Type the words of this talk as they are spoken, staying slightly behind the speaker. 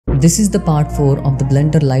This is the part 4 of the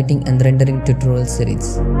Blender lighting and rendering tutorial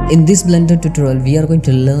series. In this Blender tutorial, we are going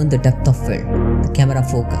to learn the depth of field, the camera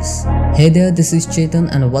focus. Hey there, this is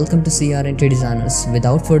Chetan and welcome to CRNT Designers.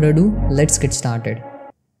 Without further ado, let's get started.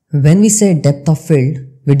 When we say depth of field,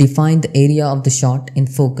 we define the area of the shot in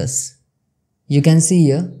focus. You can see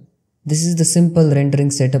here, this is the simple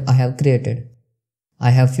rendering setup I have created.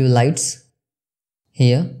 I have few lights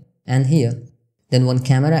here and here, then one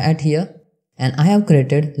camera at here, and I have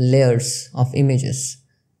created layers of images.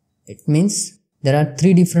 It means there are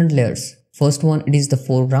 3 different layers. First one, it is the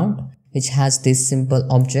foreground, which has these simple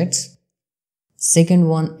objects. Second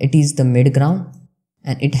one, it is the midground,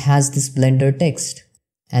 and it has this Blender text.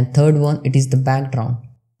 And third one, it is the background,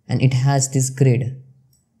 and it has this grid.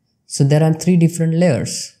 So there are 3 different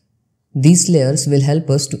layers. These layers will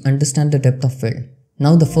help us to understand the depth of field.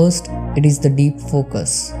 Now the first, it is the deep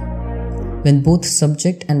focus. When both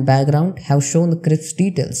subject and background have shown the crisp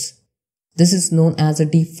details, this is known as a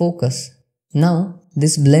deep focus. Now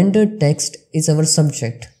this Blender text is our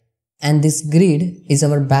subject and this grid is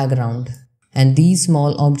our background, and these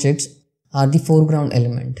small objects are the foreground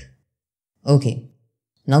element. Okay,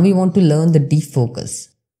 now we want to learn the deep focus.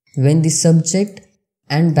 When the subject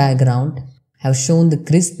and background have shown the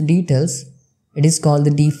crisp details, it is called the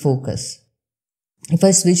deep focus. If I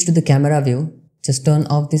switch to the camera view, just turn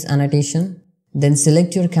off this annotation, then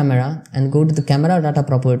select your camera and go to the camera data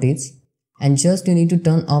properties, and just you need to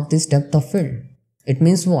turn off this depth of field. It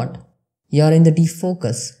means what? You are in the deep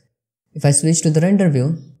focus. If I switch to the render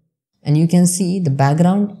view, and you can see the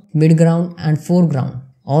background, midground and foreground,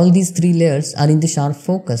 all these 3 layers are in the sharp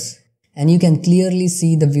focus, and you can clearly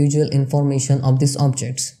see the visual information of these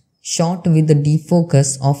objects. Shot with the deep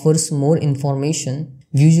focus offers more information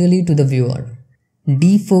visually to the viewer.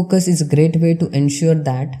 Deep focus is a great way to ensure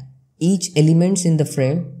that each elements in the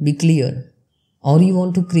frame be clear. Or you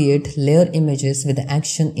want to create layer images with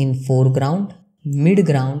action in foreground,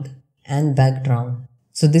 midground and background.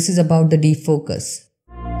 So this is about the deep focus.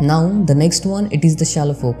 Now the next one, it is the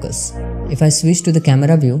shallow focus. If I switch to the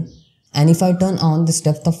camera view and if I turn on this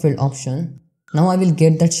depth of field option, now I will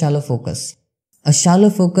get that shallow focus. A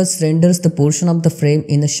shallow focus renders the portion of the frame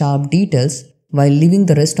in the sharp details while leaving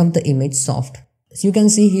the rest of the image soft. So you can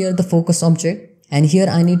see here the focus object, and here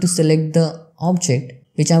I need to select the object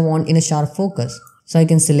which I want in a sharp focus. So I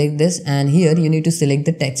can select this, and here you need to select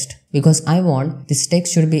the text because I want this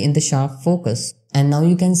text should be in the sharp focus. And now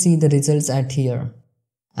you can see the results at here.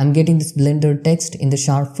 I'm getting this Blender text in the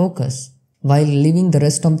sharp focus while leaving the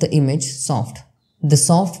rest of the image soft. The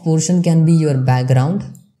soft portion can be your background,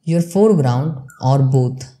 your foreground or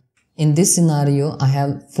both. In this scenario, I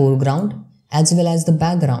have foreground as well as the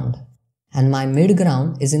background. And my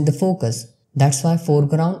midground is in the focus. That's why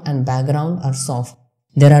foreground and background are soft.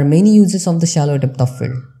 There are many uses of the shallow depth of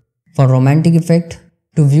field. For romantic effect,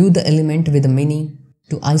 to view the element with a meaning,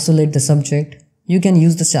 to isolate the subject, you can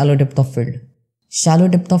use the shallow depth of field. Shallow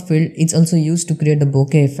depth of field is also used to create a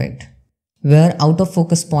bokeh effect, where out of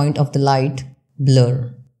focus point of the light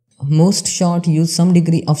blur. Most shots use some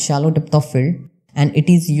degree of shallow depth of field, and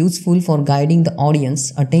it is useful for guiding the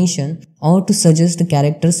audience attention or to suggest the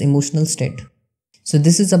character's emotional state. So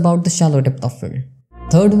this is about the shallow depth of field.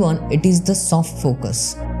 Third one, it is the soft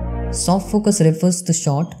focus. Soft focus refers to the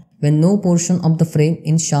shot when no portion of the frame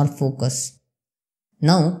in sharp focus.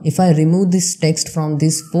 Now if I remove this text from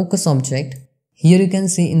this focus object, here you can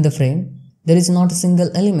see in the frame there is not a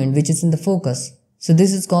single element which is in the focus. So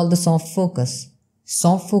this is called the soft focus.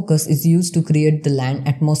 Soft focus is used to create the land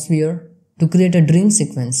atmosphere, to create a dream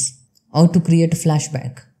sequence, or to create a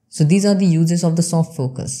flashback. So these are the uses of the soft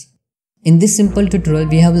focus. In this simple tutorial,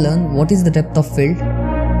 we have learned what is the depth of field,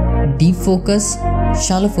 deep focus,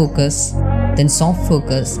 shallow focus, then soft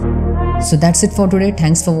focus. So that's it for today.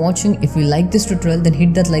 Thanks for watching. If you like this tutorial, then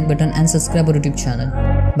hit that like button and subscribe our YouTube channel.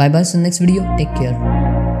 Bye bye. So next video, take care.